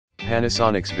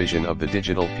Panasonic's vision of the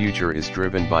digital future is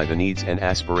driven by the needs and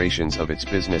aspirations of its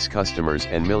business customers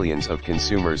and millions of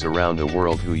consumers around the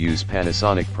world who use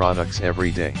Panasonic products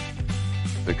every day.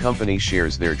 The company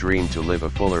shares their dream to live a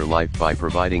fuller life by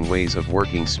providing ways of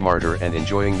working smarter and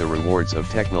enjoying the rewards of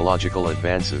technological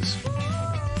advances.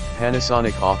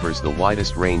 Panasonic offers the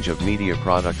widest range of media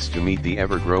products to meet the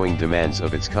ever-growing demands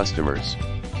of its customers.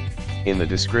 In the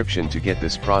description to get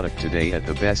this product today at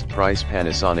the best price,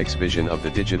 Panasonic's vision of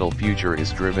the digital future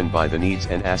is driven by the needs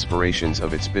and aspirations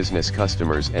of its business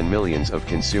customers and millions of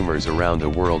consumers around the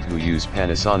world who use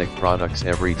Panasonic products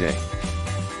every day.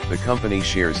 The company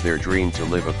shares their dream to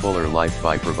live a fuller life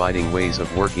by providing ways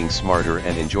of working smarter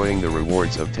and enjoying the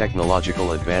rewards of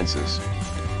technological advances.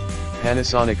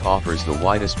 Panasonic offers the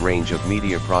widest range of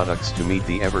media products to meet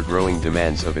the ever-growing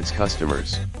demands of its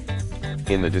customers.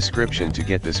 In the description to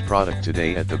get this product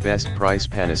today at the best price,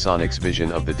 Panasonic's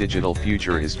vision of the digital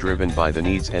future is driven by the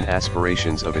needs and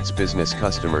aspirations of its business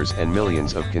customers and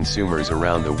millions of consumers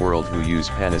around the world who use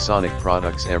Panasonic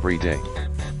products every day.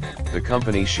 The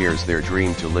company shares their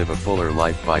dream to live a fuller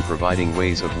life by providing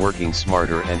ways of working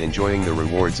smarter and enjoying the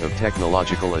rewards of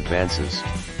technological advances.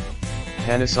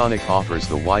 Panasonic offers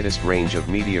the widest range of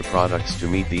media products to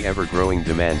meet the ever-growing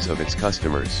demands of its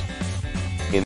customers.